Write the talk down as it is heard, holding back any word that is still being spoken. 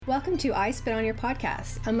Welcome to I Spit on Your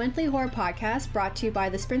Podcast, a monthly horror podcast brought to you by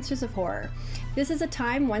the Spinsters of Horror. This is a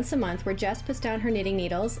time once a month where Jess puts down her knitting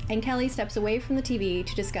needles and Kelly steps away from the TV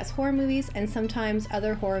to discuss horror movies and sometimes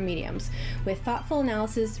other horror mediums with thoughtful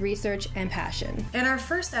analysis, research, and passion. In our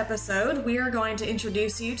first episode, we are going to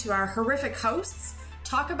introduce you to our horrific hosts,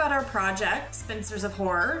 talk about our project, Spinsters of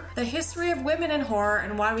Horror, the history of women in horror,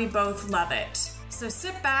 and why we both love it. So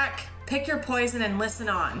sit back, pick your poison, and listen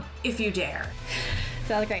on, if you dare.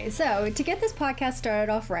 Sounds great. So, to get this podcast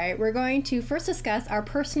started off right, we're going to first discuss our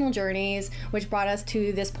personal journeys, which brought us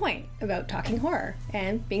to this point about talking horror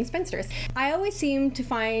and being spinsters. I always seem to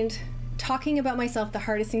find talking about myself the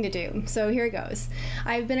hardest thing to do, so here it goes.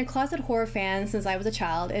 I've been a closet horror fan since I was a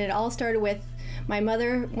child, and it all started with my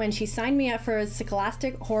mother when she signed me up for a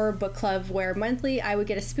Scholastic Horror Book Club where monthly I would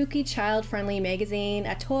get a spooky child-friendly magazine,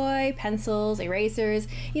 a toy, pencils, erasers,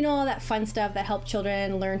 all that fun stuff that helped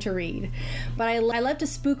children learn to read. But I love to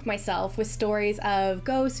spook myself with stories of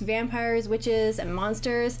ghosts, vampires, witches, and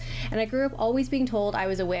monsters, and I grew up always being told I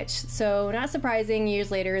was a witch, so not surprising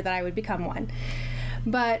years later that I would become one.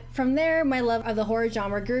 But from there, my love of the horror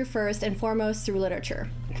genre grew first and foremost through literature.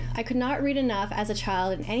 I could not read enough as a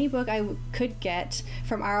child, and any book I could get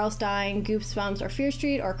from R.L. Stine, Goosebumps, or Fear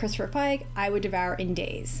Street, or Christopher Pike, I would devour in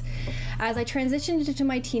days. As I transitioned into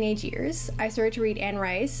my teenage years, I started to read Anne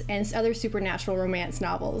Rice and other supernatural romance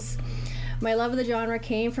novels. My love of the genre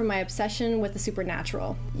came from my obsession with the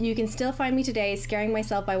supernatural. You can still find me today scaring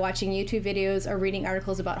myself by watching YouTube videos or reading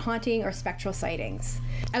articles about haunting or spectral sightings.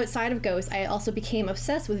 Outside of ghosts, I also became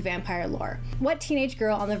obsessed with vampire lore. What teenage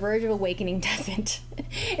girl on the verge of awakening doesn't?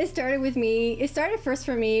 It started first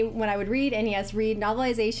for me when I would read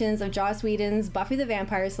novelizations of Joss Whedon's Buffy the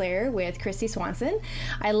Vampire Slayer with Kristy Swanson.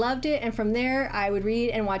 I loved it, and from there, I would read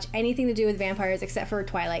and watch anything to do with vampires except for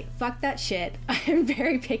Twilight. Fuck that shit. I am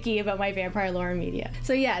very picky about my vampire lore and media.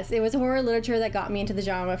 So yes, it was horror literature that got me into the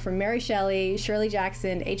genre from Mary Shelley, Shirley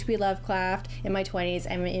Jackson, H.P. Lovecraft in my 20s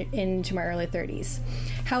and into my early 30s.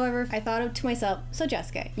 However, I thought to myself, so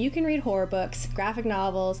Jessica, you can read horror books, graphic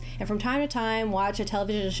novels, and from time to time watch a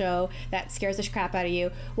television show that scares the crap out of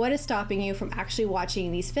you. What is stopping you from actually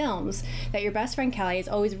watching these films that your best friend Kelly is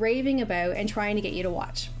always raving about and trying to get you to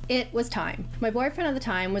watch? It was time. My boyfriend at the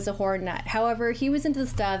time was a horror nut. However, he was into the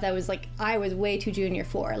stuff that was I was way too junior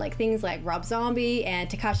for, things like Rob Zombie and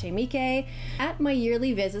Takashi Miike. At my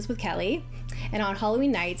yearly visits with Kelly, and on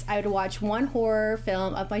Halloween nights, I would watch one horror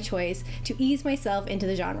film of my choice to ease myself into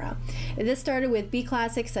the genre. This started with B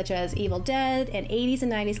classics such as Evil Dead and 80s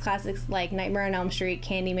and 90s classics like Nightmare on Elm Street,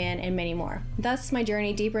 Candyman, and many more. Thus, my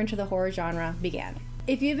journey deeper into the horror genre began.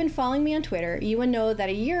 If you've been following me on Twitter, you would know that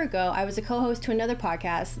a year ago I was a co-host to another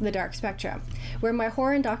podcast, The Dark Spectrum, where my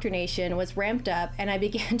horror indoctrination was ramped up and I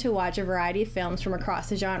began to watch a variety of films from across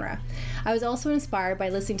the genre. I was also inspired by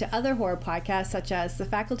listening to other horror podcasts such as The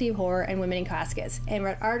Faculty of Horror and Women in Caskets, and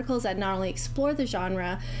read articles that not only explore the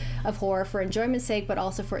genre of horror for enjoyment's sake, but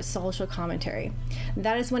also for its social commentary.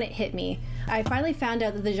 That is when it hit me. I finally found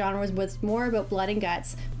out that the genre was more about blood and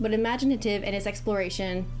guts, but imaginative in its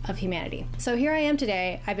exploration of humanity. So here I am today.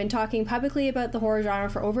 I've been talking publicly about the horror genre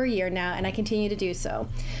for over a year now, and I continue to do so.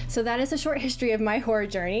 So that is a short history of my horror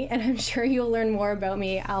journey, and I'm sure you'll learn more about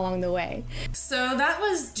me along the way. So that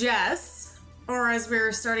was Jess, or as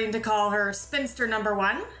we're starting to call her, Spinster number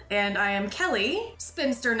 1, and I am Kelly,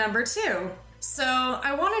 Spinster number 2. So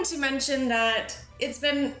I wanted to mention that it's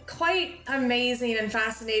been quite amazing and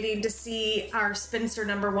fascinating to see our Spinster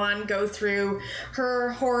number 1 go through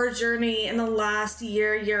her horror journey in the last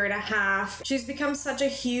year and a half. She's become such a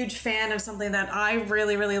huge fan of something that I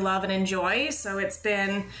really, really love and enjoy, so it's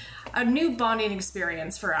been a new bonding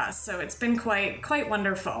experience for us, so it's been quite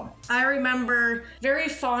wonderful. I remember very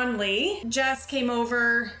fondly, Jess came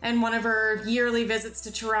over in one of her yearly visits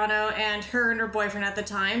to Toronto, and her boyfriend at the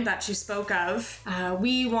time that she spoke of,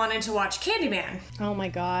 we wanted to watch Candyman. Oh my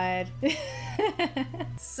god.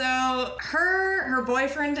 So her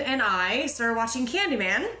boyfriend and I started watching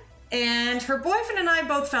Candyman, and her boyfriend and I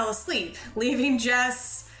both fell asleep, leaving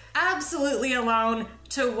Jess absolutely alone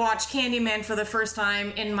to watch Candyman for the first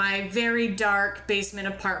time in my very dark basement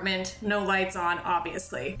apartment, no lights on,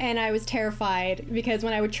 obviously. And I was terrified because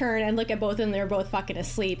when I would turn and look at both of them, they were both fucking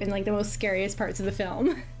asleep in the most scariest parts of the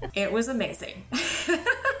film. It was amazing.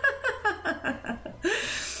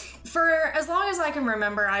 For as long as I can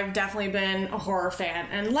remember, I've definitely been a horror fan.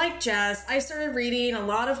 And like Jess, I started reading a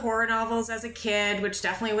lot of horror novels as a kid, which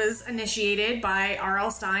definitely was initiated by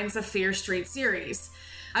R.L. Stine's The Fear Street series.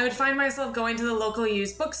 I would find myself going to the local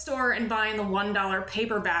used bookstore and buying the $1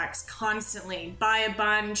 paperbacks constantly. Buy a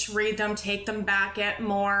bunch, read them, take them back, get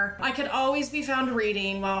more. I could always be found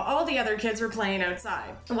reading while all the other kids were playing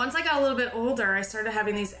outside. Once I got a little bit older, I started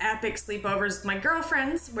having these epic sleepovers with my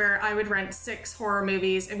girlfriends where I would rent 6 horror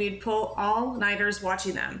movies and we'd pull all-nighters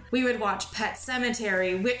watching them. We would watch Pet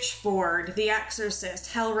Sematary, Witchboard, The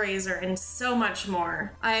Exorcist, Hellraiser, and so much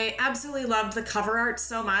more. I absolutely loved the cover art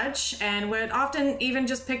so much and would often even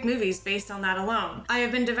just pick movies based on that alone. I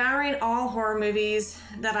have been devouring all horror movies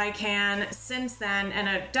that I can since then, and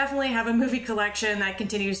I definitely have a movie collection that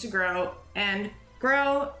continues to grow and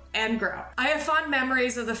grow and grow. I have fond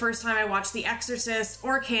memories of the first time I watched The Exorcist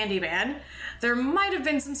or Candyman. There might have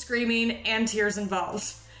been some screaming and tears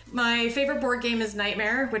involved. My favorite board game is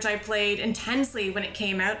Nightmare, which I played intensely when it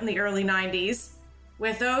came out in the early 90s.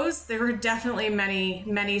 With those, there were definitely many,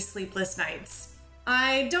 many sleepless nights.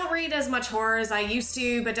 I don't read as much horror as I used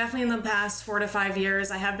to, but definitely in the past 4 to 5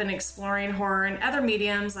 years, I have been exploring horror in other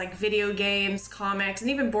mediums like video games, comics, and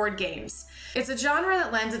even board games. It's a genre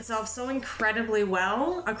that lends itself so incredibly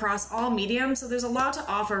well across all mediums, so there's a lot to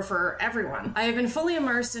offer for everyone. I have been fully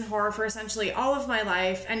immersed in horror for essentially all of my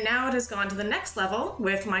life, and now it has gone to the next level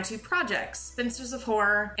with my 2 projects, Spinsters of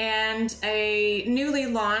Horror and a newly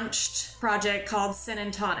launched project called Sin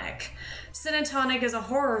and Tonic. Sin and Tonic is a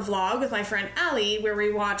horror vlog with my friend Allie where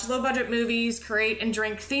we watch low-budget movies, create and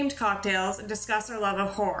drink themed cocktails, and discuss our love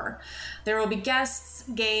of horror. There will be guests,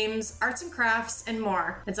 games, arts and crafts, and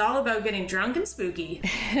more. It's all about getting drunk and spooky.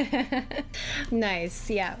 Nice.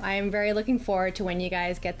 Yeah, I am very looking forward to when you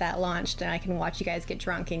guys get that launched and I can watch you guys get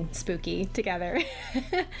drunk and spooky together.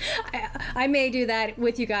 I may do that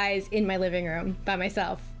with you guys in my living room by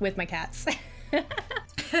myself with my cats.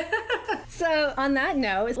 So on that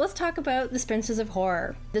note, let's talk about the Spinsters of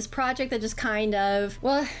Horror. This project that just kind of,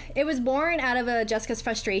 well, it was born out of Jessica's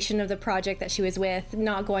frustration of the project that she was with,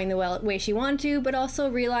 not going the way she wanted to, but also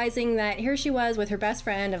realizing that here she was with her best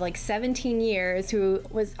friend of like 17 years who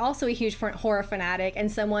was also a huge horror fanatic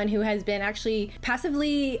and someone who has been actually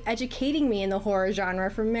passively educating me in the horror genre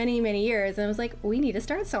for many, many years. And I was like, we need to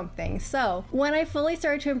start something. So when I fully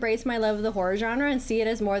started to embrace my love of the horror genre and see it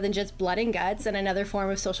as more than just blood and guts and another form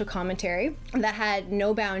of social commentary that had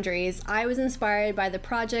no boundaries, I was inspired by the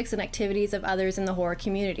projects and activities of others in the horror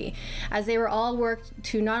community, as they were all worked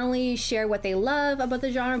to not only share what they love about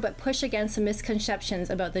the genre, but push against some misconceptions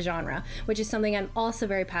about the genre, which is something I'm also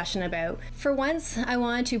very passionate about. For once, I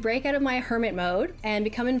wanted to break out of my hermit mode and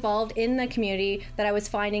become involved in the community that I was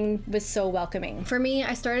finding was so welcoming. For me,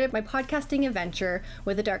 I started my podcasting adventure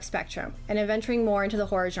with The Dark Spectrum and adventuring more into the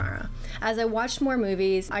horror genre. As I watched more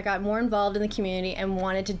movies, I got more involved in the community and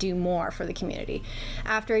wanted to do more for the community.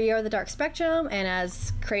 After a year of The Dark Spectrum, and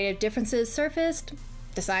as creative differences surfaced,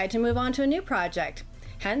 decided to move on to a new project.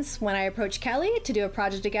 Hence, when I approached Kelly to do a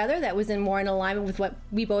project together that was more in alignment with what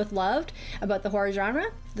we both loved about the horror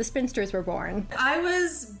genre, the Spinsters were born. I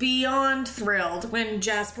was beyond thrilled when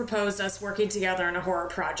Jess proposed us working together on a horror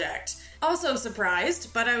project. Also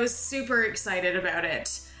surprised, but I was super excited about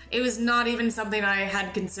it. It was not even something I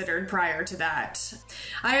had considered prior to that.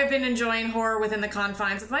 I have been enjoying horror within the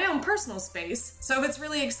confines of my own personal space, so it's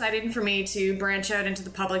really exciting for me to branch out into the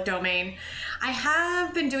public domain. I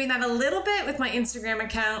have been doing that a little bit with my Instagram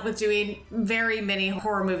account with doing very mini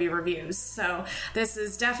horror movie reviews, so this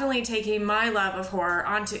is definitely taking my love of horror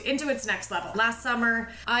into its next level. Last summer,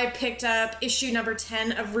 I picked up issue number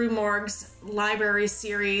 10 of Rue Morgue's library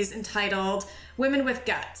series entitled Women with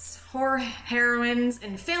Guts, Horror Heroines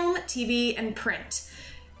in Film, TV, and Print.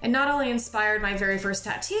 It not only inspired my very first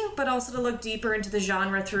tattoo, but also to look deeper into the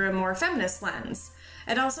genre through a more feminist lens.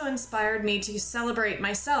 It also inspired me to celebrate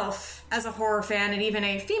myself as a horror fan and even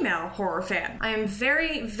a female horror fan. I am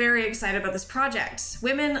very, very excited about this project.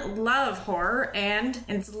 Women love horror, and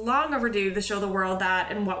it's long overdue to show the world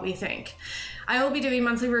that and what we think. I will be doing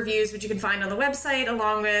monthly reviews, which you can find on the website,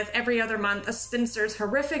 along with every other month a Spinster's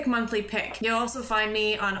horrific monthly pick. You'll also find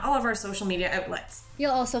me on all of our social media outlets.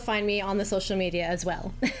 You'll also find me on the social media as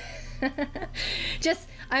well.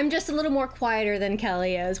 I'm just a little more quieter than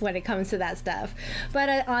Kelly is when it comes to that stuff.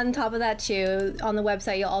 But on top of that too, on the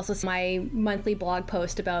website you'll also see my monthly blog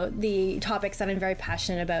post about the topics that I'm very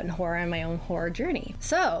passionate about in horror and my own horror journey.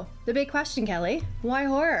 So, the big question, Kelly, why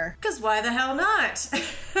horror? 'Cause why the hell not?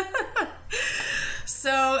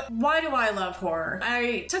 So why do I love horror?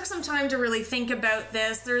 I took some time to really think about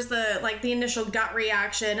this. There's the initial gut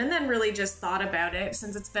reaction, and then really just thought about it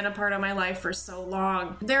since it's been a part of my life for so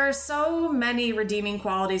long. There are so many redeeming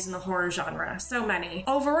qualities in the horror genre. So many.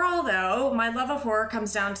 Overall, though, my love of horror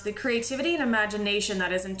comes down to the creativity and imagination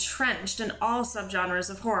that is entrenched in all subgenres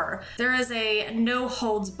of horror. There is a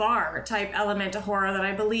no-holds-bar type element to horror that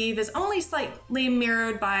I believe is only slightly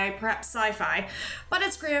mirrored by perhaps sci-fi, but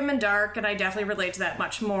it's grim and dark, and I definitely relate to that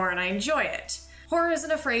much more, and I enjoy it. Horror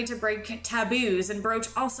isn't afraid to break taboos and broach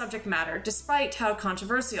all subject matter, despite how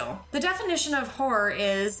controversial. The definition of horror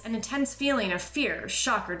is an intense feeling of fear,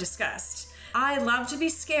 shock, or disgust. I love to be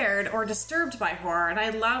scared or disturbed by horror, and I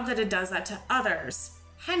love that it does that to others.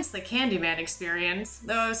 Hence the Candyman experience,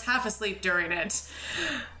 though I was half asleep during it.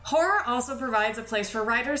 Horror also provides a place for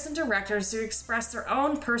writers and directors to express their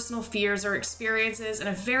own personal fears or experiences in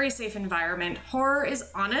a very safe environment. Horror is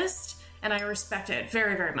honest, and I respect it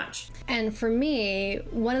very, very much. And for me,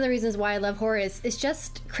 one of the reasons why I love horror is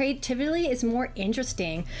just creativity is more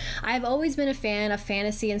interesting. I've always been a fan of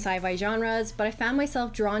fantasy and sci-fi genres, but I found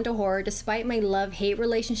myself drawn to horror despite my love-hate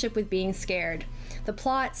relationship with being scared. The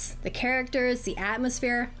plots, the characters, the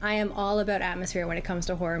atmosphere. I am all about atmosphere when it comes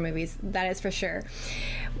to horror movies, that is for sure.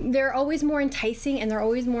 They're always more enticing and they're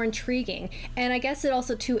always more intriguing. And I guess it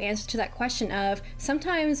also too answers to that question of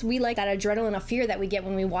sometimes we like that adrenaline of fear that we get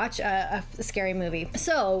when we watch a scary movie.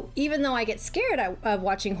 So even though I get scared of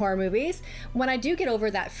watching horror movies, when I do get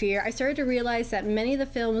over that fear, I started to realize that many of the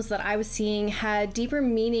films that I was seeing had deeper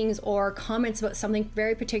meanings or comments about something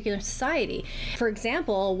very particular in society. For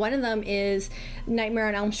example, one of them is Nightmare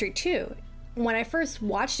on Elm Street 2. When I first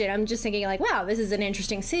watched it, I'm just thinking like, wow, this is an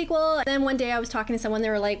interesting sequel. And then one day I was talking to someone, they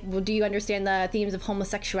were like, well, do you understand the themes of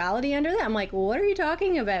homosexuality under that? I'm like, what are you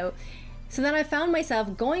talking about? So then I found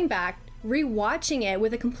myself going back, rewatching it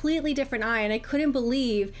with a completely different eye, and I couldn't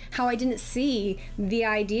believe how I didn't see the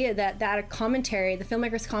idea that commentary, the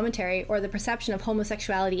filmmaker's commentary or the perception of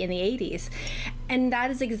homosexuality in the 80s. And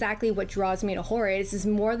that is exactly what draws me to horror. It is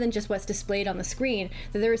more than just what's displayed on the screen,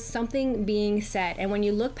 that there is something being said. And when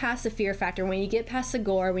you look past the fear factor, when you get past the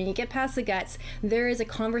gore, when you get past the guts, there is a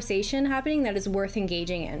conversation happening that is worth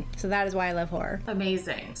engaging in. So that is why I love horror.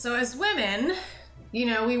 Amazing. So as women,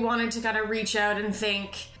 we wanted to kind of reach out and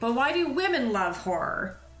think, but why do women love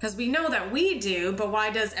horror? Because we know that we do, but why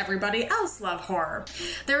does everybody else love horror?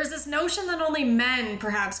 There is this notion that only men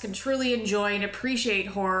perhaps can truly enjoy and appreciate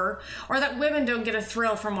horror, or that women don't get a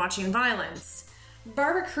thrill from watching violence.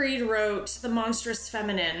 Barbara Creed wrote The Monstrous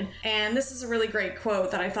Feminine, and this is a really great quote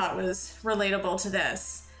that I thought was relatable to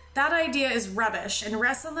this. That idea is rubbish and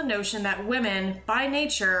rests on the notion that women, by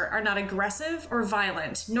nature, are not aggressive or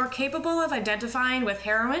violent, nor capable of identifying with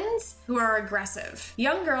heroines who are aggressive.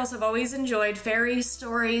 Young girls have always enjoyed fairy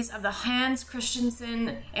stories of the Hans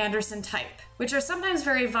Christian Andersen type, which are sometimes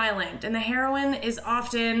very violent, and the heroine is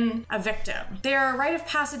often a victim. They are a rite of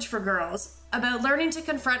passage for girls, about learning to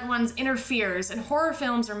confront one's inner fears, and horror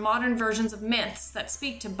films are modern versions of myths that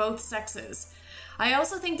speak to both sexes. I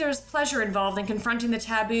also think there's pleasure involved in confronting the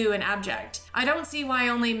taboo and abject. I don't see why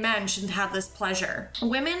only men shouldn't have this pleasure.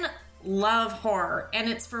 Women love horror, and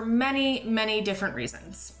it's for many, many different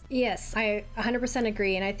reasons. Yes, I 100%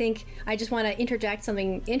 agree. And I think I just want to interject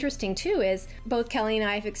something interesting too, is both Kelly and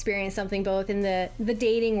I have experienced something both in the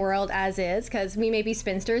dating world as is, because we may be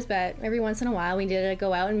spinsters, but every once in a while we need to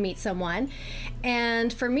go out and meet someone.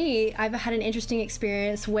 And for me, I've had an interesting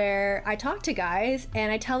experience where I talk to guys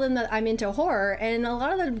and I tell them that I'm into horror, and a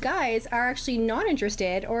lot of the guys are actually not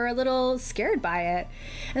interested or a little scared by it.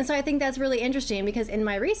 And so I think that's really interesting, because in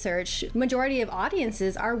my research, majority of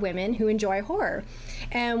audiences are women who enjoy horror.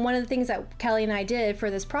 And one of the things that Kelly and I did for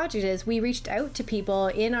this project is we reached out to people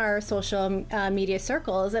in our social media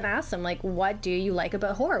circles and asked them, like, what do you like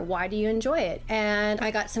about horror? Why do you enjoy it? And I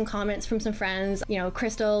got some comments from some friends,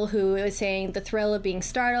 Crystal, who was saying the thrill of being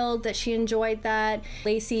startled, that she enjoyed that.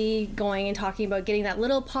 Lacey going and talking about getting that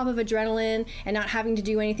little pop of adrenaline and not having to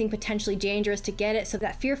do anything potentially dangerous to get it. So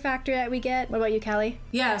that fear factor that we get. What about you, Kelly?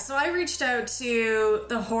 Yeah, so I reached out to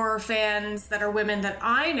the horror fans that are women that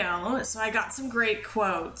I know. So I got some great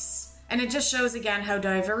quotes. And it just shows again how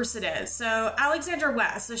diverse it is. So Alexandra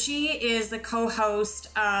West, so she is the co-host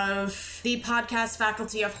of the podcast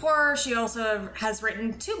Faculty of Horror. She also has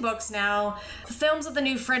written 2 books now, Films of the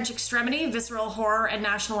New French Extremity, Visceral Horror and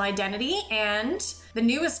National Identity, and the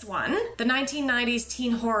newest one, the 1990s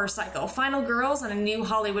teen horror cycle, Final Girls and a New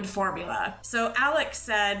Hollywood Formula. So Alex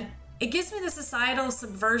said, "It gives me the societal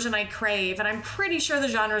subversion I crave, and I'm pretty sure the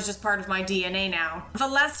genre is just part of my DNA now."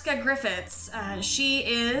 Valeska Griffiths, she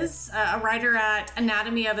is a writer at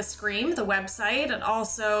Anatomy of a Scream, the website, and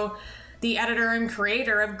also the editor and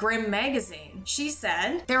creator of Grimm magazine. She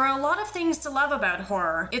said, "There are a lot of things to love about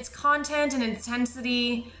horror. Its content and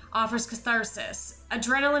intensity offers catharsis,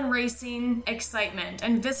 adrenaline racing, excitement,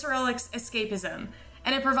 and visceral escapism.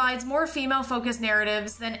 And it provides more female-focused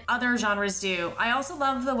narratives than other genres do. I also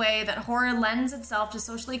love the way that horror lends itself to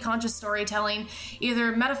socially conscious storytelling,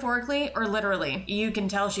 either metaphorically or literally." You can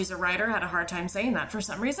tell she's a writer, had a hard time saying that for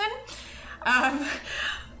some reason.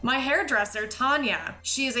 My hairdresser, Tanya,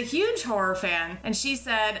 she is a huge horror fan, and she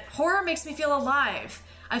said, "Horror makes me feel alive.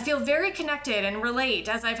 I feel very connected and relate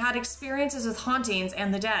as I've had experiences with hauntings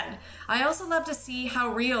and the dead. I also love to see how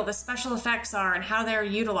real the special effects are and how they're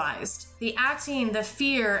utilized. The acting, the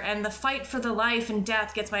fear, and the fight for the life and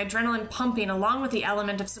death gets my adrenaline pumping along with the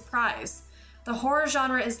element of surprise. The horror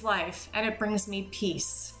genre is life, and it brings me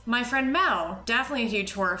peace." My friend Mel, definitely a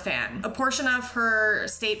huge horror fan. A portion of her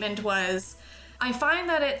statement was, "I find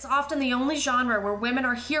that it's often the only genre where women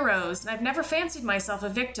are heroes, and I've never fancied myself a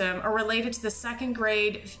victim or related to the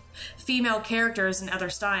second-grade female characters in other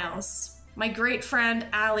styles." My great friend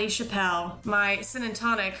Ali Chappelle, my Sin and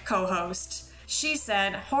Tonic co-host, she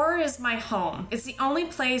said, "Horror is my home. It's the only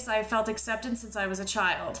place I've felt accepted since I was a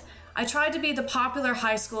child. I tried to be the popular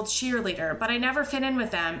high school cheerleader, but I never fit in with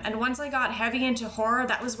them, and once I got heavy into horror,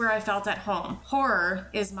 that was where I felt at home. Horror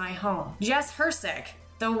is my home." Jess Hersick,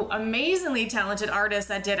 the amazingly talented artist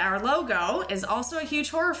that did our logo, is also a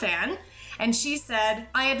huge horror fan. And she said,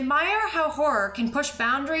 "I admire how horror can push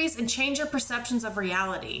boundaries and change your perceptions of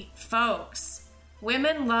reality." Folks,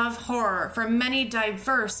 women love horror for many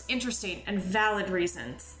diverse, interesting, and valid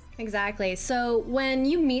reasons. Exactly. So when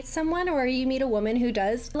you meet someone or you meet a woman who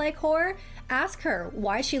does like horror, ask her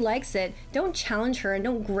why she likes it. Don't challenge her and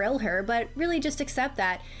don't grill her, but really just accept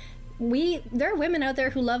that there are women out there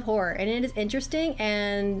who love horror, and it is interesting,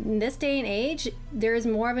 and in this day and age there is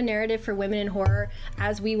more of a narrative for women in horror,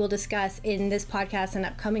 as we will discuss in this podcast and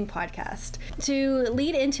upcoming podcast. To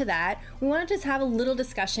lead into that, we want to just have a little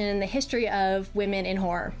discussion in the history of women in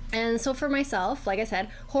horror. And so for myself, like I said,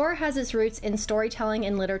 horror has its roots in storytelling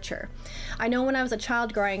and literature. I know when I was a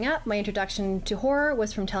child growing up, my introduction to horror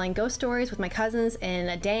was from telling ghost stories with my cousins in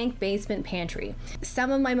a dank basement pantry.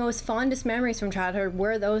 Some of my most fondest memories from childhood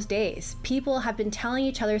were those days. People have been telling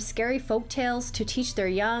each other scary folk tales to teach their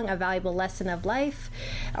young a valuable lesson of life,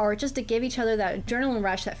 or just to give each other that adrenaline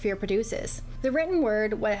rush that fear produces. The written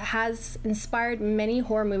word has inspired many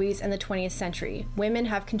horror movies in the 20th century. Women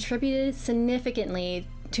have contributed significantly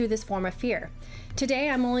to this form of fear. Today,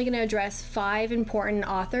 I'm only going to address 5 important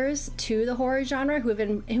authors to the horror genre who have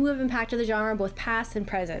impacted the genre both past and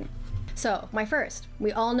present. So, my first,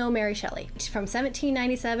 we all know Mary Shelley. From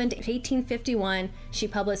 1797 to 1851, she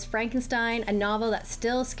published Frankenstein, a novel that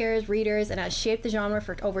still scares readers and has shaped the genre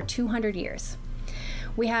for over 200 years.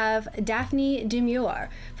 We have Daphne du Maurier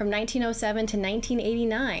from 1907 to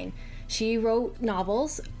 1989. She wrote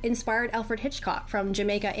novels, inspired Alfred Hitchcock from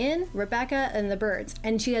Jamaica Inn, Rebecca, and The Birds,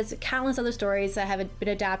 and she has countless other stories that have been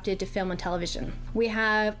adapted to film and television. We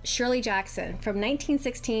have Shirley Jackson from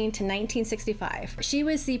 1916 to 1965. She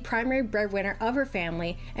was the primary breadwinner of her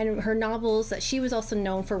family, and her novels that she was also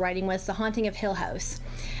known for writing was The Haunting of Hill House.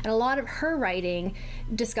 And a lot of her writing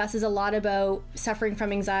discusses a lot about suffering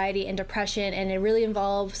from anxiety and depression, and it really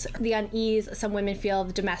involves the unease some women feel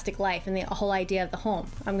of domestic life and the whole idea of the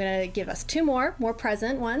home. I'm going to give us 2 more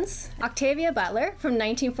present ones. Octavia Butler from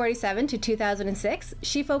 1947 to 2006.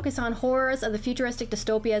 She focused on horrors of the futuristic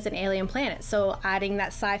dystopias and alien planets, so adding that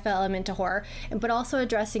sci-fi element to horror, but also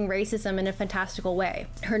addressing racism in a fantastical way.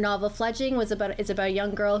 Her novel Fledgling is about a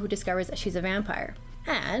young girl who discovers that she's a vampire.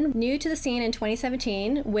 And new to the scene in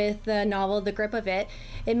 2017 with the novel The Grip of It,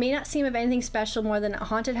 it may not seem of anything special more than a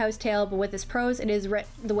haunted house tale, but with its prose,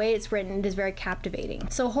 the way it's written, it is very captivating.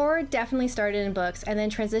 So horror definitely started in books and then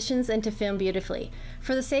transitions into film beautifully.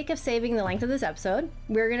 For the sake of saving the length of this episode,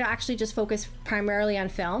 we're going to actually just focus primarily on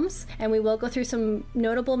films, and we will go through some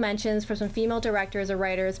notable mentions for some female directors or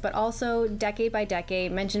writers, but also decade by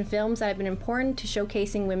decade mention films that have been important to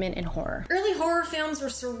showcasing women in horror. Early horror films were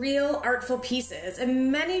surreal, artful pieces, and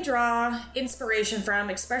many draw inspiration from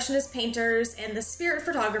expressionist painters and the spirit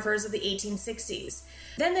photographers of the 1860s.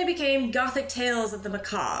 Then they became gothic tales of the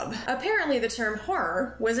macabre. Apparently the term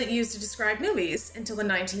horror wasn't used to describe movies until the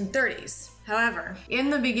 1930s. However, in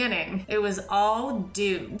the beginning, it was all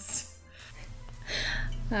dudes.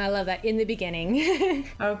 I love that, in the beginning.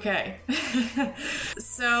 Okay.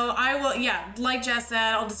 So I will, like Jess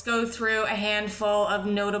said, I'll just go through a handful of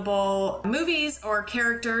notable movies or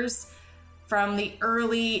characters from the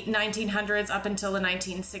early 1900s up until the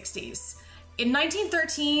 1960s. In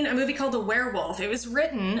 1913, a movie called The Werewolf. It was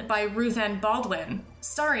written by Ruth Ann Baldwin,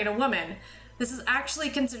 starring a woman. This is actually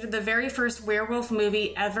considered the very first werewolf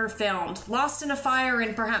movie ever filmed. Lost in a Fire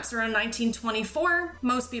in perhaps around 1924.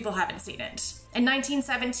 Most people haven't seen it. In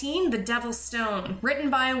 1917, The Devil's Stone,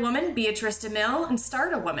 written by a woman, Beatrice DeMille, and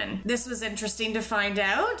starred a woman. This was interesting to find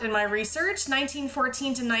out in my research.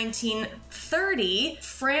 1914 to 1930,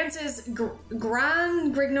 Francis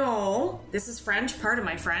Grand Grignol, this is French, pardon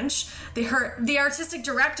my French, the artistic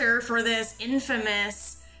director for this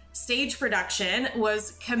infamous stage production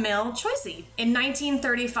was Camille Choisy. In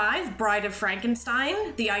 1935, Bride of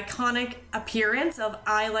Frankenstein, the iconic appearance of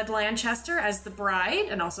Ailed Lanchester as the bride,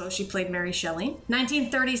 and also she played Mary Shelley.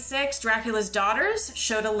 1936, Dracula's Daughters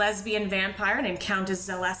showed a lesbian vampire named Countess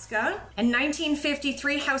Zaleska. And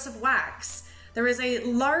 1953, House of Wax. There is a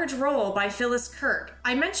large role by Phyllis Kirk.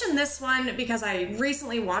 I mentioned this one because I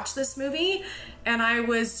recently watched this movie and I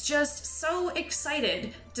was just so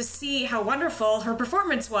excited to see how wonderful her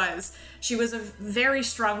performance was. She was a very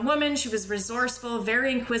strong woman. She was resourceful,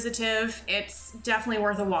 very inquisitive. It's definitely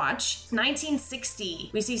worth a watch.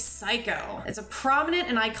 1960, we see Psycho. It's a prominent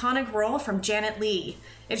and iconic role from Janet Leigh.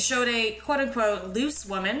 It showed a quote-unquote loose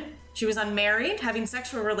woman. She was unmarried, having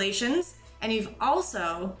sexual relations, and you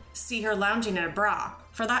also see her lounging in a bra.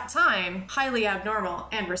 For that time, highly abnormal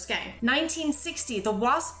and risque. 1960, The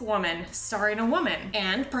Wasp Woman, starring a woman,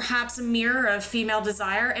 and perhaps a mirror of female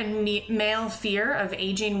desire and male fear of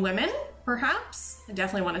aging women. Perhaps? I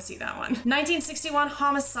definitely want to see that one. 1961,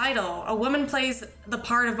 Homicidal. A woman plays the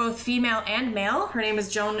part of both female and male. Her name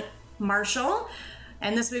is Joan Marshall,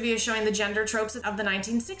 and this movie is showing the gender tropes of the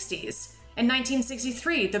 1960s. In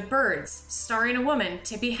 1963, The Birds, starring a woman,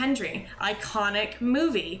 Tippi Hendry. Iconic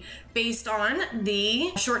movie based on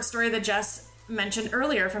the short story that Jess mentioned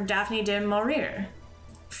earlier from Daphne du Maurier.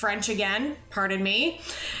 French again, pardon me.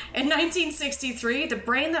 In 1963, The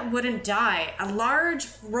Brain That Wouldn't Die, a large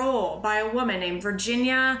role by a woman named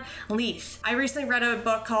Virginia Leith. I recently read a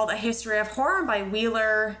book called A History of Horror by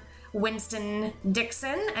Wheeler Winston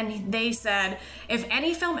Dixon, and they said, if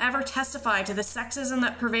any film ever testified to the sexism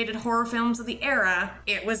that pervaded horror films of the era,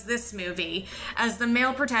 it was this movie, as the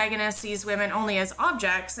male protagonist sees women only as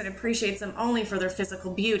objects and appreciates them only for their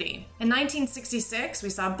physical beauty. In 1966, we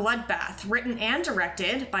saw Bloodbath, written and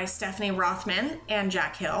directed by Stephanie Rothman and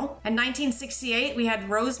Jack Hill. In 1968, we had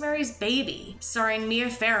Rosemary's Baby, starring Mia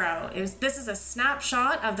Farrow. This is a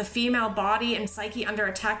snapshot of the female body and psyche under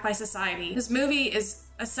attack by society. This movie is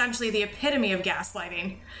essentially the epitome of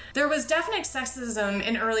gaslighting. There was definite sexism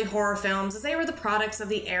in early horror films as they were the products of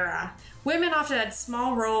the era. Women often had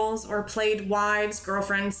small roles or played wives,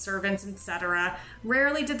 girlfriends, servants, etc.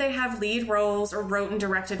 Rarely did they have lead roles or wrote and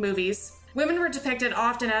directed movies. Women were depicted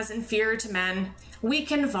often as inferior to men,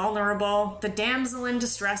 weak and vulnerable, the damsel in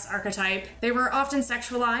distress archetype. They were often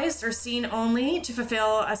sexualized or seen only to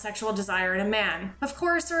fulfill a sexual desire in a man. Of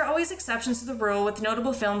course, there are always exceptions to the rule with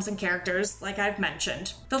notable films and characters, like I've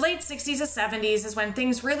mentioned. The late 60s to 70s is when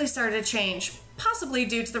things really started to change, possibly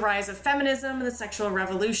due to the rise of feminism and the sexual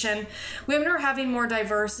revolution. Women were having more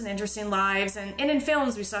diverse and interesting lives, and in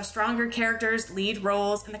films we saw stronger characters, lead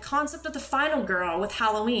roles, and the concept of the final girl with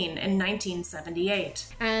Halloween in 1978.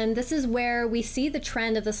 And this is where we see the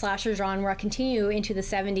trend of the slasher genre continue into the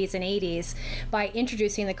 70s and 80s by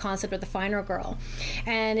introducing the concept of the final girl.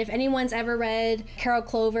 And if anyone's ever read Carol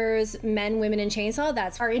Clover's Men, Women, and Chainsaw,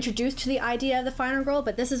 that's are introduced to the idea of the final girl,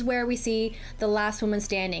 but this is where we see the last woman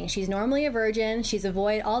standing. She's normally a virgin. She's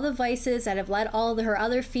avoided all the vices that have led all her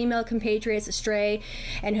other female compatriots astray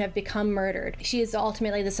and who have become murdered. She is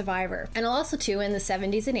ultimately the survivor. And also, too, in the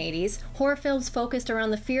 70s and 80s, horror films focused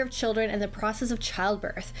around the fear of children and the process of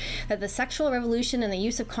childbirth, that the sexual revolution and the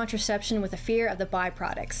use of contraception with the fear of the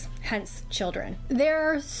byproducts, hence children.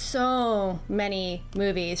 There are so many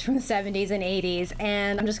movies from the 70s and 80s,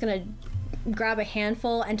 and I'm just going to grab a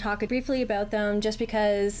handful and talk briefly about them, just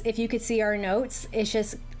because if you could see our notes, it's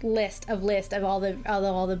just list of all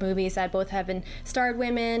the movies that both have been starred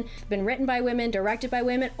women, been written by women, directed by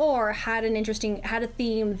women, or had a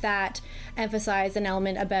theme that emphasized an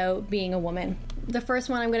element about being a woman. The first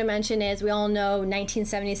one I'm going to mention is, we all know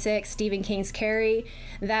 1976, Stephen King's Carrie.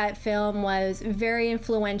 That film was very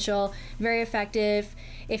influential, very effective.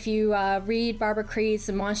 If you read Barbara Creed's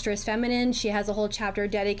The Monstrous Feminine, she has a whole chapter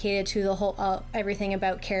dedicated to the whole everything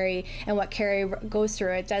about Carrie and what Carrie goes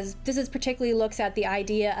through. This is particularly looks at the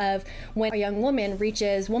idea of when a young woman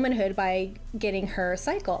reaches womanhood by getting her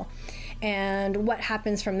cycle, and what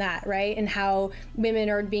happens from that, right? And how women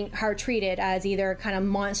are treated as either kind of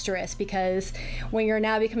monstrous, because when you're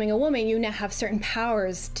now becoming a woman, you now have certain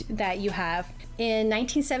powers that you have. In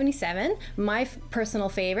 1977, my personal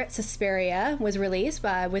favorite, Suspiria, was released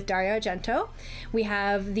with Dario Argento. We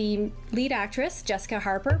have the lead actress, Jessica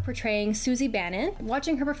Harper, portraying Susie Bannon.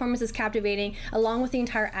 Watching her performance is captivating, along with the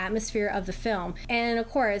entire atmosphere of the film. And of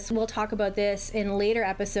course, we'll talk about this in later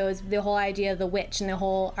episodes, the whole idea of the witch and the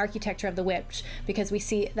whole architecture of the witch, because we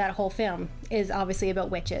see that whole film is obviously about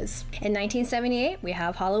witches. In 1978, we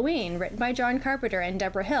have Halloween, written by John Carpenter and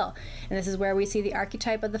Deborah Hill. And this is where we see the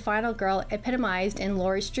archetype of the final girl epitomized in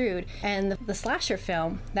Laurie Strode, and the slasher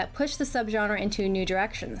film that pushed the subgenre into new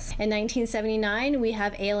directions. In 1979, we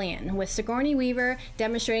have Alien, with Sigourney Weaver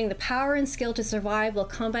demonstrating the power and skill to survive while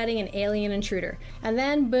combating an alien intruder. And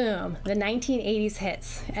then, boom, the 1980s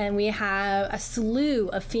hits, and we have a slew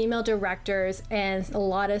of female directors and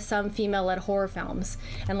some female-led horror films.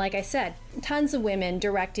 And like I said, tons of women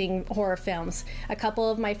directing horror films. A couple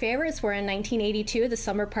of my favorites were in 1982, The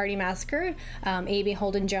Slumber Party Massacre, Amy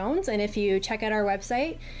Holden Jones. And if you check out our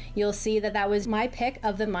website, you'll see that was my pick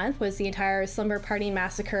of the month, was the entire Slumber Party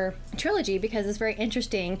Massacre trilogy, because it's very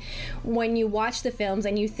interesting when you watch the films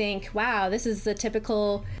and you think, wow, this is the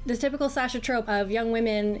typical slasher trope of young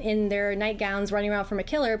women in their nightgowns running around from a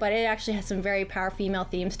killer, but it actually has some very powerful female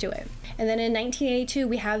themes to it. And then in 1982,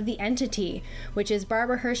 we have The Entity, which is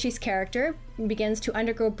Barbara Hershey's character begins to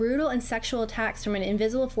undergo brutal and sexual attacks from an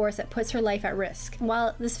invisible force that puts her life at risk.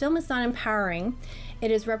 While this film is not empowering,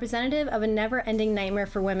 it is representative of a never-ending nightmare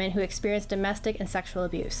for women who experience domestic and sexual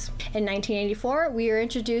abuse. In 1984, we are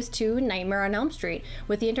introduced to Nightmare on Elm Street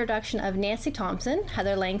with the introduction of Nancy Thompson,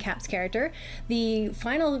 Heather Langenkamp's character, the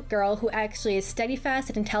final girl who actually is steadfast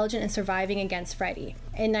and intelligent and surviving against Freddy.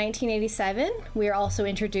 In 1987, we are also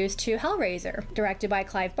introduced to Hellraiser. Directed by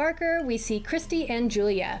Clive Barker, we see Christy and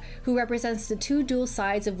Julia, who represents the two dual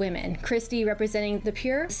sides of women. Christy representing the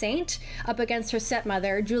pure saint, up against her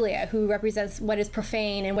stepmother, Julia, who represents what is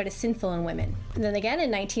profane and what is sinful in women. And then again,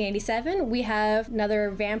 in 1987, we have another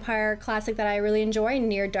vampire classic that I really enjoy,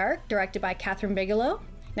 Near Dark, directed by Catherine Bigelow.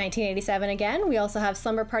 1987 again, we also have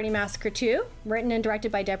Slumber Party Massacre 2, written and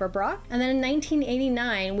directed by Deborah Brock. And then in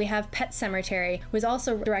 1989, we have Pet Sematary, was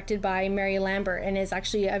also directed by Mary Lambert, and is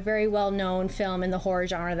actually a very well-known film in the horror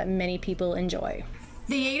genre that many people enjoy.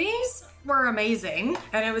 The 80s were amazing,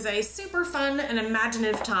 and it was a super fun and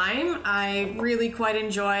imaginative time. I really quite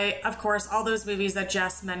enjoy, of course, all those movies that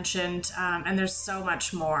Jess mentioned, and there's so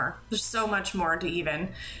much more. There's so much more to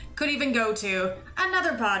could even go to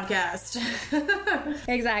another podcast.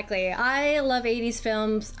 Exactly. I love 80s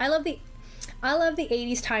films. I love the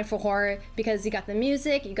 80s time for horror because you got the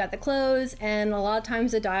music, you got the clothes, and a lot of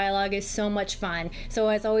times the dialogue is so much fun. So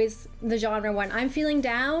as always, the genre, when I'm feeling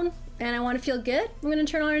down and I want to feel good, I'm going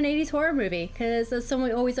to turn on an 80s horror movie because it's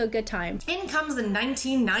always a good time. In comes the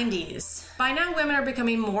 1990s. By now, women are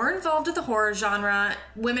becoming more involved with the horror genre.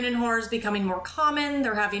 Women in horror is becoming more common.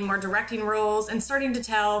 They're having more directing roles and starting to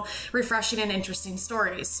tell refreshing and interesting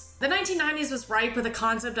stories. The 1990s was ripe with the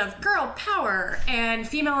concept of girl power and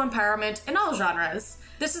female empowerment in all genres.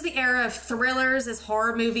 This is the era of thrillers as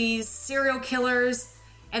horror movies, serial killers,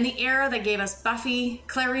 and the era that gave us Buffy,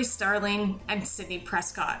 Clarice Starling, and Sidney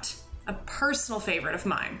Prescott. A personal favorite of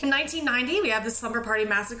mine. In 1990, we have The Slumber Party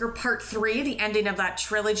Massacre Part 3, the ending of that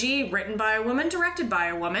trilogy, written by a woman, directed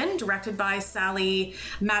by Sally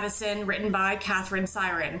Madison, written by Catherine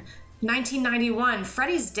Siren. 1991,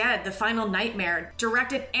 Freddy's Dead, The Final Nightmare,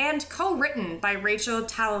 directed and co-written by Rachel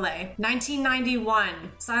Talalay.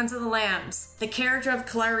 1991, Silence of the Lambs, the character of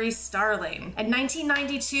Clarice Starling. In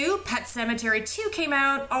 1992, Pet Sematary 2 came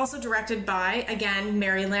out, also directed by, again,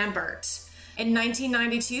 Mary Lambert. In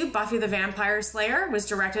 1992, Buffy the Vampire Slayer was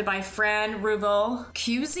directed by Fran Rubel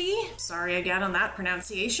Cusey. Sorry again on that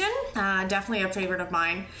pronunciation. Definitely a favorite of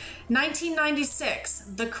mine. 1996,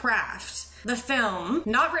 The Craft. The film,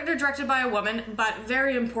 not written or directed by a woman, but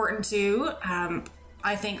very important to,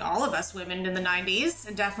 I think, all of us women in the 90s,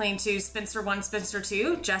 and definitely to Spinster 1, Spinster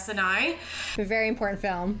 2, Jess and I. A very important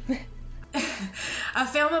film. A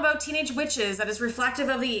film about teenage witches that is reflective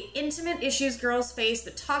of the intimate issues girls face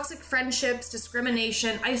with toxic friendships,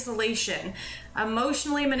 discrimination, isolation,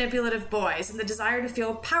 emotionally manipulative boys, and the desire to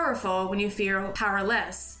feel powerful when you feel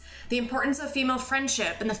powerless. The importance of female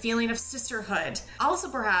friendship and the feeling of sisterhood. Also,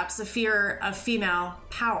 perhaps, the fear of female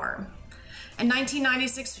power. In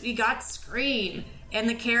 1996, we got Scream, and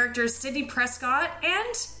the characters Sidney Prescott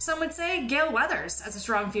and, some would say, Gale Weathers as a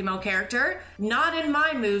strong female character. Not in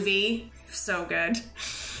my movie. So good.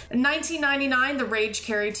 In 1999, The Rage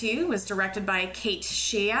Carrie 2 was directed by Kate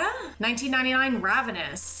Shea. 1999,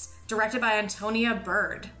 Ravenous, directed by Antonia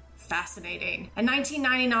Bird. Fascinating. In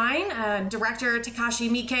 1999, director Takashi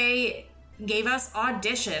Miike gave us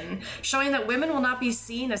Audition, showing that women will not be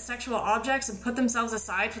seen as sexual objects and put themselves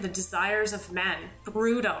aside for the desires of men.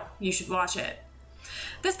 Brutal. You should watch it.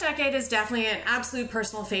 This decade is definitely an absolute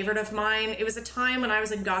personal favorite of mine. It was a time when I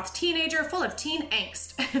was a goth teenager full of teen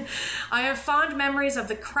angst. I have fond memories of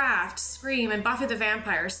The Craft, Scream, and Buffy the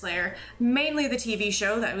Vampire Slayer, mainly the TV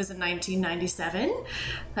show that was in 1997.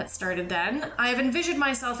 That started then. I have envisioned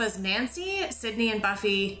myself as Nancy, Sydney, and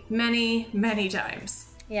Buffy many, many times.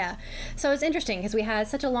 Yeah. So it's interesting because we had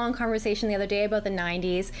such a long conversation the other day about the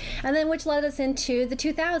 90s, and then which led us into the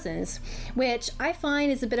 2000s, which I find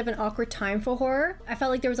is a bit of an awkward time for horror. I felt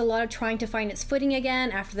like there was a lot of trying to find its footing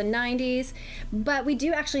again after the 90s, but we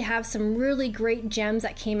do actually have some really great gems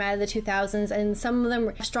that came out of the 2000s, and some of them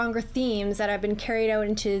are stronger themes that have been carried out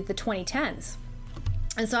into the 2010s.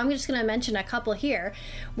 And so I'm just going to mention a couple here.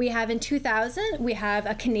 We have in 2000, we have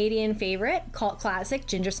a Canadian favorite, cult classic,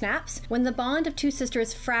 Ginger Snaps. When the bond of two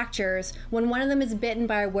sisters fractures, when one of them is bitten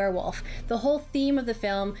by a werewolf, the whole theme of the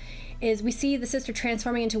film is we see the sister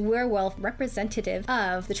transforming into werewolf, representative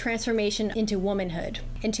of the transformation into womanhood.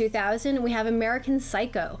 In 2000, we have American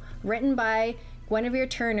Psycho, written by Guinevere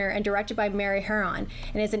Turner and directed by Mary Harron,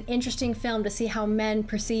 and it's an interesting film to see how men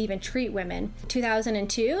perceive and treat women.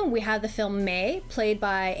 2002, we have the film May, played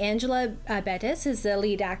by Angela Bettis as the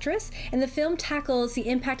lead actress, and the film tackles the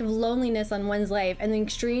impact of loneliness on one's life and the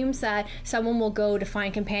extremes that someone will go to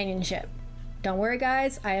find companionship. Don't worry,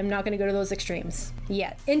 guys, I am not going to go to those extremes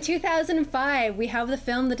yet. In 2005, we have the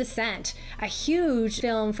film The Descent, a huge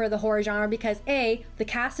film for the horror genre because A, the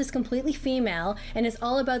cast is completely female and is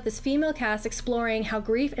all about this female cast exploring how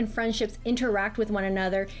grief and friendships interact with one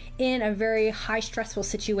another in a very high stressful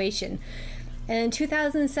situation. And in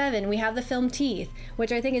 2007, we have the film Teeth,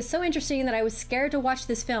 which I think is so interesting that I was scared to watch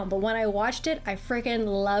this film, but when I watched it, I freaking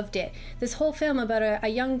loved it. This whole film about a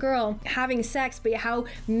young girl having sex, but how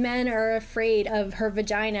men are afraid of her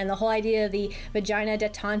vagina and the whole idea of the vagina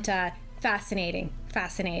detente. Fascinating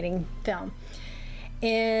film.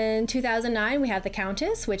 In 2009, we have The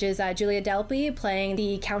Countess, which is Julia Delpy playing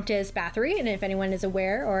the Countess Bathory, and if anyone is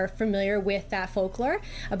aware or familiar with that folklore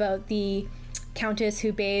about the Countess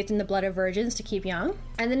who bathed in the blood of virgins to keep young.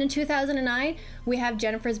 And then in 2009, we have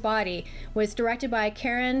Jennifer's Body, was directed by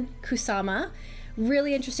Karen Kusama.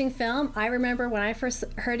 Really interesting film. I remember when I first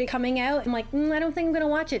heard it coming out, I'm like, I don't think I'm going to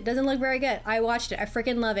watch it. Doesn't look very good. I watched it. I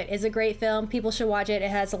freaking love it. It's a great film. People should watch it.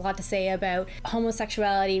 It has a lot to say about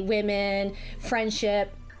homosexuality, women,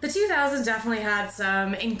 friendship. The 2000s definitely had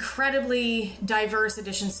some incredibly diverse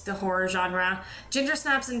additions to the horror genre. Ginger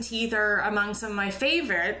Snaps and Teeth are among some of my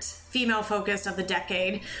favorite female-focused of the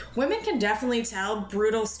decade. Women can definitely tell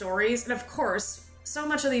brutal stories, and of course, so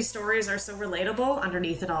much of these stories are so relatable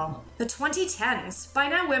underneath it all. The 2010s. By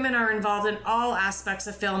now, women are involved in all aspects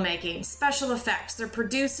of filmmaking, special effects. They're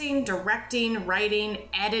producing, directing, writing,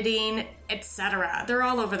 editing, etc. They're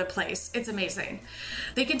all over the place. It's amazing.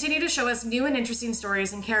 They continue to show us new and interesting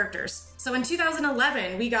stories and characters. So in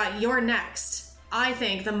 2011, we got You're Next. I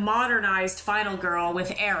think the modernized Final Girl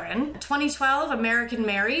with Aaron. 2012, American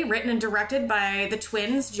Mary, written and directed by the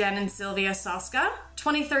twins, Jen and Sylvia Soska.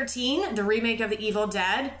 2013, the remake of The Evil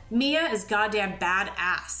Dead. Mia is goddamn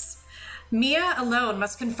badass. Mia alone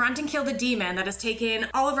must confront and kill the demon that has taken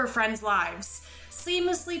all of her friends' lives.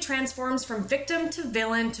 Seamlessly transforms from victim to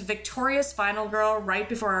villain to victorious Final Girl right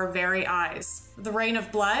before our very eyes. The Reign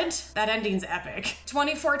of Blood, that ending's epic.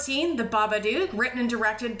 2014, The Babadook, written and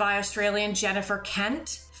directed by Australian Jennifer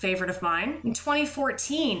Kent, favorite of mine. In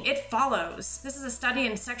 2014, It Follows. This is a study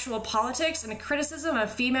in sexual politics and a criticism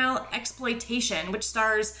of female exploitation, which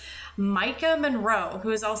stars Micah Monroe,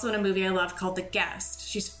 who is also in a movie I love called The Guest.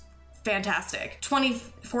 She's fantastic.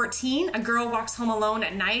 2014, A Girl Walks Home Alone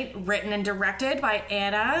at Night, written and directed by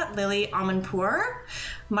Anna Lily Amanpour.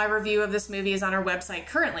 My review of this movie is on our website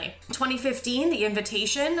currently. 2015, The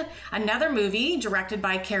Invitation, another movie directed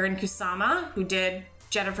by Karen Kusama, who did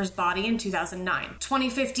Jennifer's Body in 2009.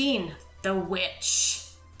 2015, The Witch.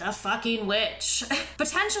 The fucking witch.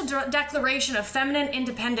 Potential declaration of feminine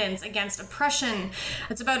independence against oppression.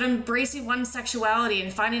 It's about embracing one's sexuality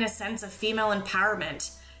and finding a sense of female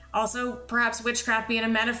empowerment. Also, perhaps witchcraft being a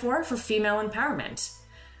metaphor for female empowerment.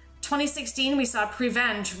 2016, we saw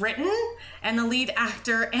Prevenge, written, and the lead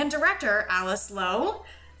actor and director, Alice Lowe.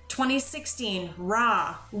 2016,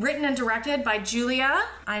 Raw, written and directed by Julia,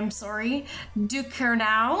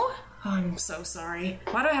 Ducournau. Oh, I'm so sorry.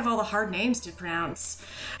 Why do I have all the hard names to pronounce?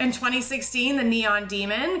 In 2016, The Neon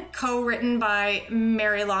Demon, co-written by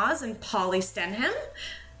Mary Laws and Polly Stenham.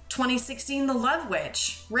 2016, The Love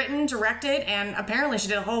Witch, written, directed, and apparently she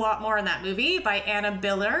did a whole lot more in that movie by Anna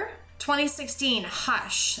Biller. 2016,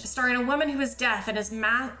 Hush, starring a woman who is deaf and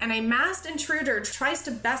a masked intruder tries to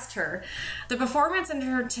best her. The performance and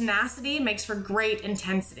her tenacity makes for great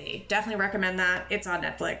intensity. Definitely recommend that. It's on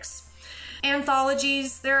Netflix.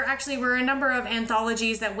 Anthologies. There actually were a number of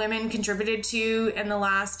anthologies that women contributed to in the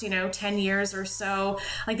last, 10 years or so,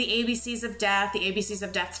 like the ABCs of Death, the ABCs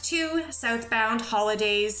of Death 2, Southbound,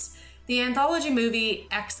 Holidays, the anthology movie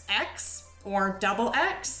XX or Double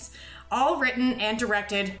X, all written and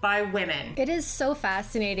directed by women. It is so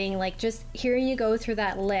fascinating, like just hearing you go through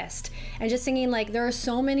that list and just thinking like there are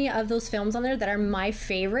so many of those films on there that are my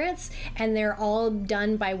favorites, and they're all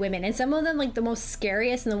done by women, and some of them like the most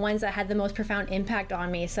scariest and the ones that had the most profound impact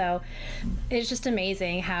on me. So it's just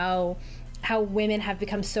amazing how women have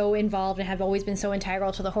become so involved and have always been so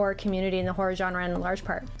integral to the horror community and the horror genre in a large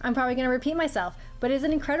part. I'm probably going to repeat myself, but it is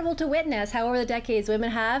incredible to witness how over the decades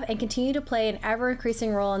women have and continue to play an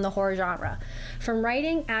ever-increasing role in the horror genre. From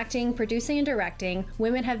writing, acting, producing, and directing,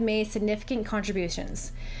 women have made significant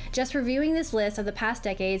contributions. Just reviewing this list of the past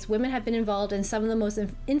decades, women have been involved in some of the most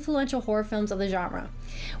influential horror films of the genre.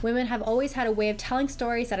 Women have always had a way of telling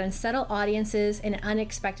stories that unsettle audiences in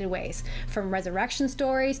unexpected ways. From resurrection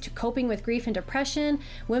stories to coping with grief and depression,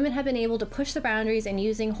 women have been able to push the boundaries and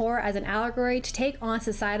using horror as an allegory to take on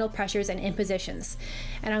societal pressures and impositions.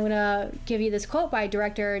 And I'm going to give you this quote by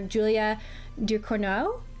director Julia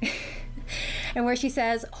Ducournau. And where she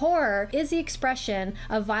says, horror is the expression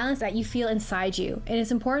of violence that you feel inside you. And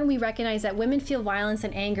it's important we recognize that women feel violence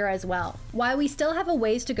and anger as well. While we still have a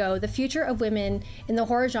ways to go, the future of women in the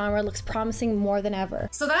horror genre looks promising more than ever.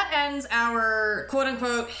 So that ends our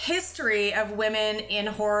quote-unquote history of women in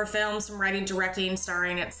horror films, from writing, directing,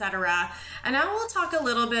 starring, etc. And now we'll talk a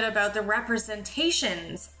little bit about the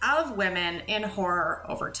representations of women in horror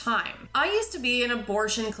over time. I used to be an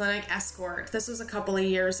abortion clinic escort. This was a couple of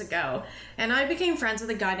years ago. And I became friends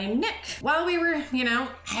with a guy named Nick. While we were,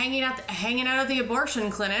 hanging out at the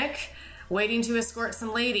abortion clinic, waiting to escort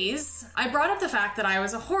some ladies, I brought up the fact that I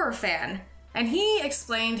was a horror fan. And he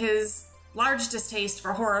explained his large distaste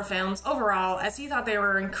for horror films overall, as he thought they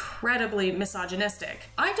were incredibly misogynistic.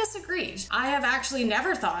 I disagreed. I have actually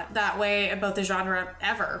never thought that way about the genre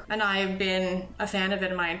ever, and I have been a fan of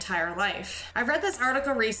it my entire life. I've read this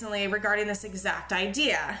article recently regarding this exact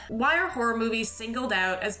idea. Why are horror movies singled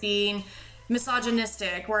out as being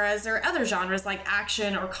misogynistic, whereas there are other genres like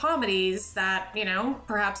action or comedies that,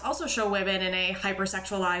 perhaps also show women in a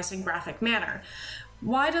hypersexualized and graphic manner?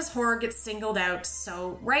 Why does horror get singled out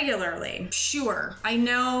so regularly? Sure, I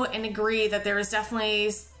know and agree that there is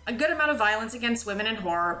definitely a good amount of violence against women in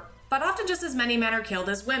horror, but often just as many men are killed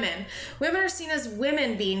as women. Women are seen as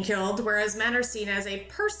women being killed, whereas men are seen as a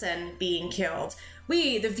person being killed.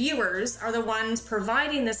 We, the viewers, are the ones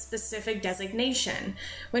providing this specific designation.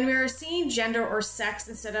 When we are seeing gender or sex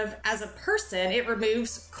instead of as a person, it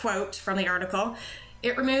removes, quote from the article,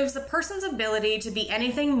 it removes the person's ability to be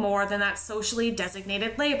anything more than that socially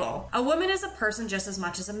designated label. A woman is a person just as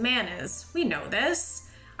much as a man is. We know this.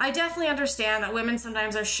 I definitely understand that women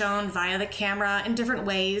sometimes are shown via the camera in different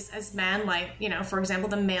ways as men, like, for example,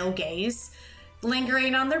 the male gaze,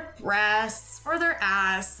 lingering on their breasts or their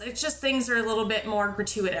ass. It's just things are a little bit more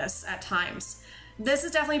gratuitous at times. This is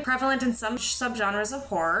definitely prevalent in some subgenres of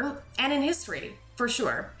horror and in history, for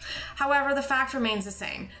sure. However, the fact remains the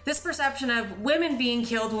same. This perception of women being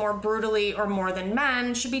killed more brutally or more than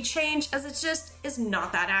men should be changed, as it just is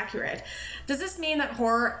not that accurate. Does this mean that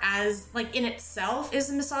horror as, in itself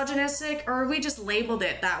is misogynistic, or have we just labeled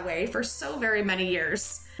it that way for so very many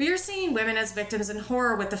years? We are seeing women as victims in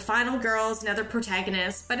horror with the final girls and other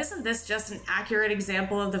protagonists, but isn't this just an accurate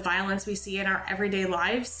example of the violence we see in our everyday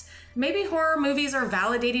lives? Maybe horror movies are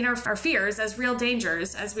validating our fears as real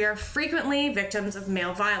dangers, as we are frequently victims of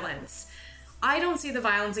male violence. I don't see the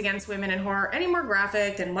violence against women in horror any more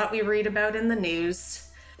graphic than what we read about in the news.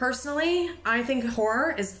 Personally, I think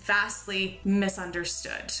horror is vastly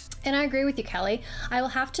misunderstood. And I agree with you, Kelly. I will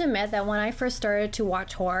have to admit that when I first started to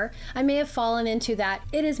watch horror, I may have fallen into that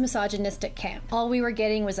it is misogynistic camp. All we were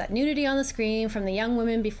getting was that nudity on the screen from the young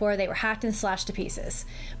women before they were hacked and slashed to pieces.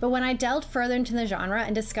 But when I delved further into the genre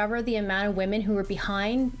and discovered the amount of women who were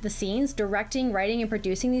behind the scenes, directing, writing, and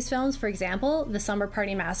producing these films, for example, The Slumber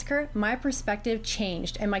Party Massacre, my perspective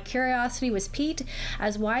changed and my curiosity was piqued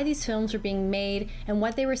as why these films were being made and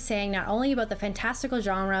what they were saying not only about the fantastical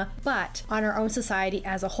genre, but on our own society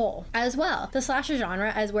as a whole. As well, the slasher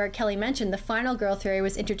genre, as where Kelly mentioned, the final girl theory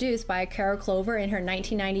was introduced by Carol Clover in her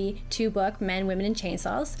 1992 book, Men, Women, and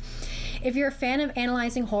Chainsaws. If you're a fan of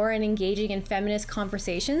analyzing horror and engaging in feminist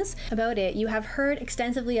conversations about it, you have heard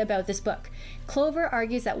extensively about this book. Clover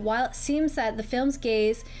argues that while it seems that the film's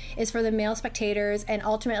gaze is for the male spectators and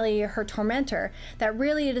ultimately her tormentor, that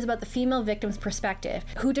really it is about the female victim's perspective,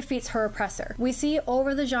 who defeats her oppressor. We see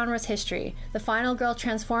over the genre's history, the final girl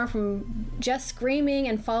transform from just screaming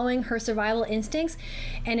and following her survival instincts,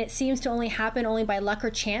 and it seems to only happen only by luck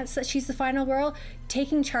or chance that she's the final girl,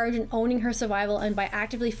 taking charge and owning her survival and by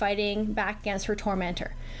actively fighting back against her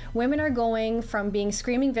tormentor. Women are going from being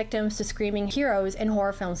screaming victims to screaming heroes in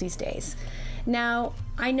horror films these days. Now,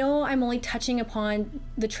 I know I'm only touching upon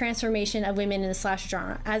the transformation of women in the slasher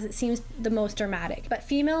genre, as it seems the most dramatic, but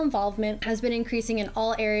female involvement has been increasing in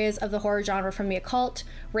all areas of the horror genre, from the occult,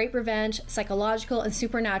 rape revenge, psychological, and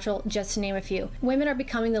supernatural, just to name a few. Women are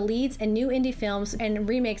becoming the leads in new indie films and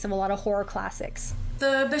remakes of a lot of horror classics.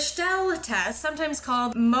 The Bechdel test, sometimes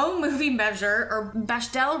called Mo Movie Measure or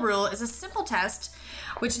Bechdel Rule, is a simple test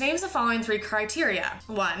which names the following 3 criteria.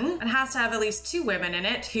 1, it has to have at least 2 women in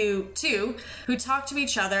it who talk to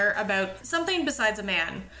each other about something besides a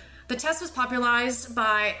man. The test was popularized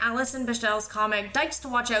by Alison Bechdel's comic Dykes to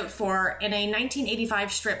Watch Out For in a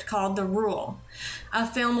 1985 strip called The Rule. A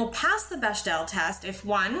film will pass the Bechdel test if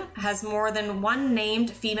 1, has more than 1 named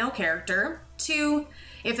female character, 2,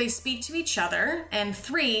 if they speak to each other, and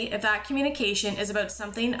 3, if that communication is about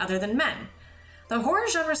something other than men. The horror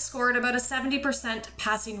genre scored about a 70%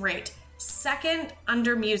 passing rate, second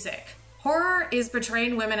under music. Horror is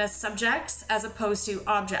portraying women as subjects as opposed to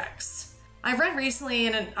objects. I've read recently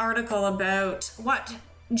in an article about what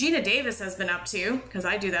Geena Davis has been up to, because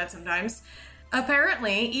I do that sometimes.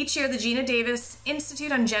 Apparently, each year the Geena Davis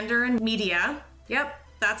Institute on Gender and Media, yep,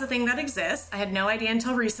 that's a thing that exists, I had no idea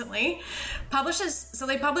until recently,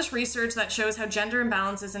 they publish research that shows how gender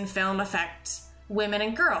imbalances in film affect women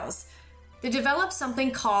and girls. They developed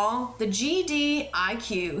something called the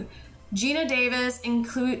GDIQ, Geena Davis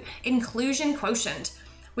Inclusion Quotient,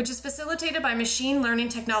 which is facilitated by machine learning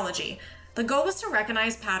technology. The goal was to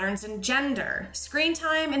recognize patterns in gender, screen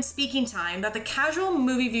time, and speaking time that the casual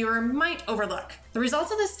movie viewer might overlook. The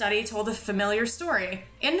results of this study told a familiar story.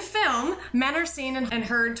 In film, men are seen and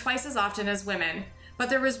heard twice as often as women. But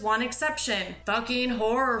there was one exception: fucking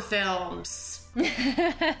horror films.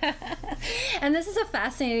 And this is a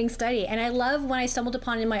fascinating study, and I love when I stumbled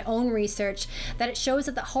upon in my own research that it shows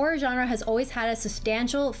that the horror genre has always had a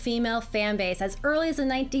substantial female fan base as early as the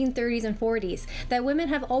 1930s and 40s, that women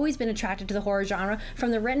have always been attracted to the horror genre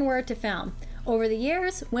from the written word to film. Over the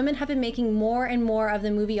years, women have been making more and more of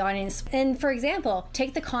the movie audience. And for example,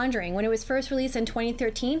 take The Conjuring. When it was first released in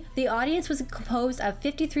 2013, the audience was composed of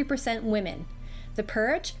 53% women. The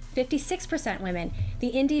Purge, 56% women.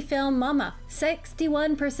 The indie film Mama,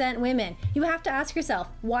 61% women. You have to ask yourself,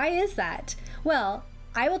 why is that? Well,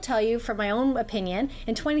 I will tell you from my own opinion,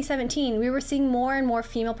 in 2017, we were seeing more and more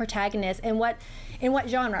female protagonists in what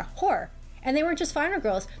genre? Horror. And they weren't just final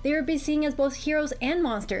girls, they were being seen as both heroes and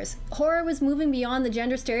monsters. Horror was moving beyond the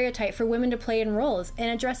gender stereotype for women to play in roles and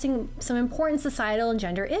addressing some important societal and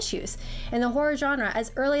gender issues. In the horror genre,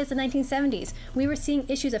 as early as the 1970s, we were seeing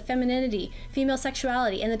issues of femininity, female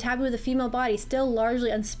sexuality, and the taboo of the female body still largely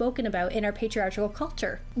unspoken about in our patriarchal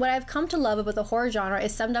culture. What I've come to love about the horror genre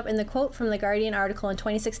is summed up in the quote from the Guardian article in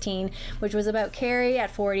 2016, which was about Carrie at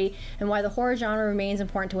 40 and why the horror genre remains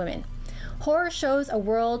important to women. Horror shows a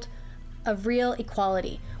world of real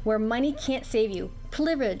equality, where money can't save you,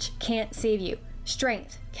 privilege can't save you,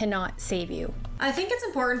 strength cannot save you. I think it's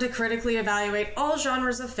important to critically evaluate all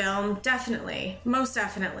genres of film, definitely, most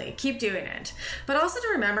definitely, keep doing it. But also to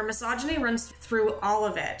remember, misogyny runs through all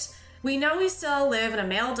of it. We know we still live in a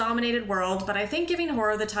male-dominated world, but I think giving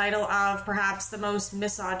horror the title of perhaps the most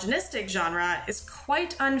misogynistic genre is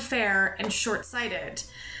quite unfair and short-sighted.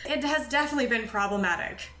 It has definitely been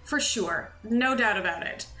problematic, for sure, no doubt about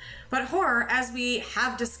it. But horror, as we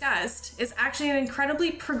have discussed, is actually an incredibly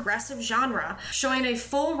progressive genre, showing a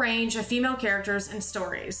full range of female characters and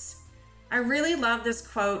stories. I really love this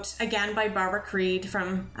quote, again by Barbara Creed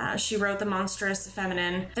from, she wrote The Monstrous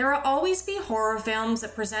Feminine. There will always be horror films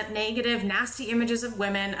that present negative, nasty images of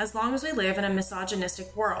women as long as we live in a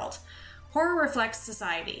misogynistic world. Horror reflects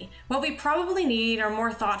society. What we probably need are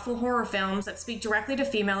more thoughtful horror films that speak directly to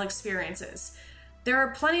female experiences. There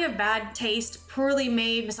are plenty of bad taste, poorly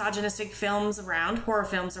made misogynistic films around, horror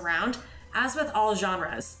films around, as with all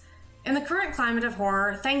genres. In the current climate of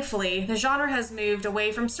horror, thankfully, the genre has moved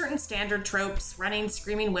away from certain standard tropes, running,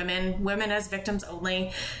 screaming women, women as victims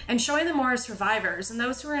only, and showing them more as survivors and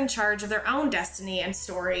those who are in charge of their own destiny and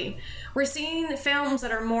story. We're seeing films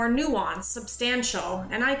that are more nuanced, substantial,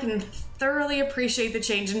 and I can thoroughly appreciate the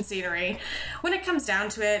change in scenery. When it comes down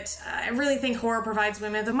to it, I really think horror provides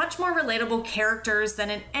women with much more relatable characters than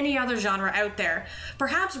in any other genre out there,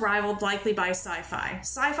 perhaps rivaled likely by sci-fi.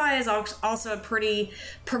 Sci-fi is also a pretty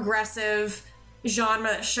progressive genre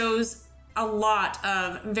that shows a lot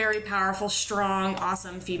of very powerful, strong,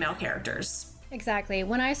 awesome female characters. Exactly.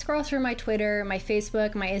 When I scroll through my Twitter, my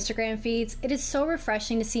Facebook, my Instagram feeds, it is so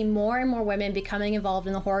refreshing to see more and more women becoming involved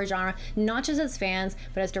in the horror genre, not just as fans,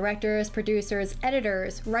 but as directors, producers,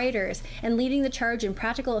 editors, writers, and leading the charge in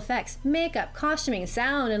practical effects, makeup, costuming,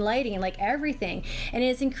 sound, and lighting, and like everything. And it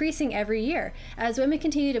is increasing every year as women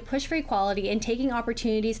continue to push for equality and taking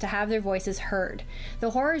opportunities to have their voices heard.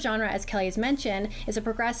 The horror genre, as Kelly has mentioned, is a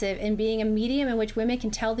progressive in being a medium in which women can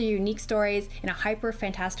tell their unique stories in a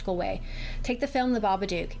hyper-fantastical way. Take the film The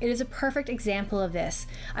Babadook. It is a perfect example of this.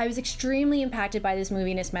 I was extremely impacted by this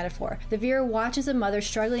movie and its metaphor. The viewer watches a mother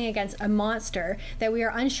struggling against a monster that we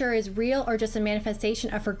are unsure is real or just a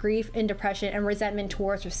manifestation of her grief and depression and resentment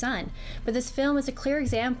towards her son. But this film is a clear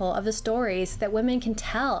example of the stories that women can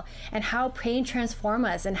tell and how pain transforms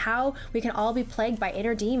us and how we can all be plagued by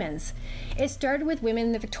inner demons. It started with women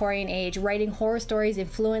in the Victorian age writing horror stories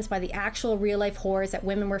influenced by the actual real-life horrors that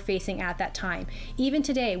women were facing at that time. Even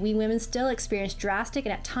today, we women still experience drastic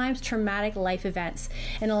and at times traumatic life events.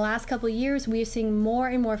 In the last couple of years, we are seeing more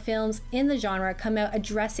and more films in the genre come out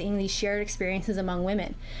addressing these shared experiences among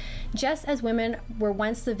women. Just as women were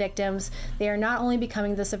once the victims, they are not only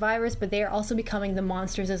becoming the survivors, but they are also becoming the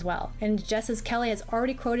monsters as well. And just as Kelly has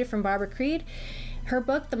already quoted from Barbara Creed, her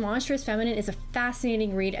book, The Monstrous Feminine, is a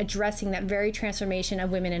fascinating read addressing that very transformation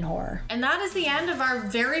of women in horror. And that is the end of our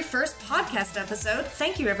very first podcast episode.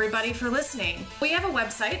 Thank you, everybody, for listening. We have a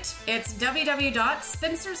website. It's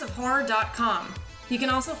www.spinstersofhorror.com. You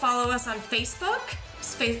can also follow us on Facebook.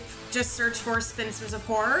 Just search for Spinsters of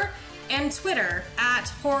Horror. And Twitter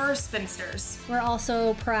 @HorrorSpinsters. We're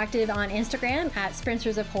also proactive on Instagram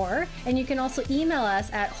 @Spinsters of Horror. And you can also email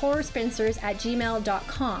us at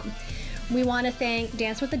horrorspinsters@gmail.com. We want to thank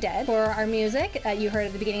Dance with the Dead for our music that you heard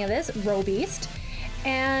at the beginning of this, Robeast.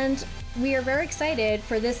 And we are very excited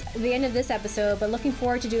for the end of this episode, but looking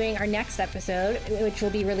forward to doing our next episode, which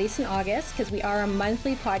will be released in August because we are a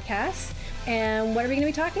monthly podcast. And what are we going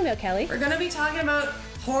to be talking about, Kelly? We're going to be talking about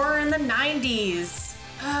horror in the 90s.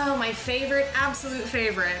 Oh, my favorite, absolute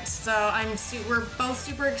favorite. So we're both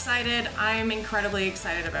super excited. I'm incredibly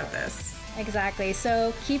excited about this. Exactly.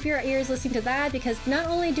 So keep your ears listening to that because not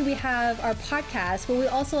only do we have our podcast, but we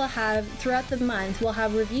also have throughout the month, we'll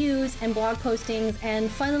have reviews and blog postings and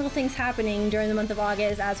fun little things happening during the month of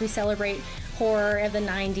August as we celebrate horror of the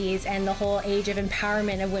 90s and the whole age of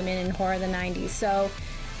empowerment of women in horror of the 90s. So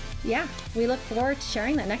yeah, we look forward to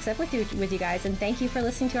sharing that next up with you guys. And thank you for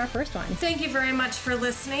listening to our first one. Thank you very much for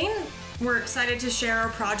listening. We're excited to share our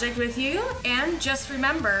project with you. And just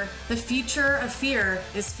remember, the future of fear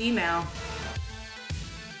is female.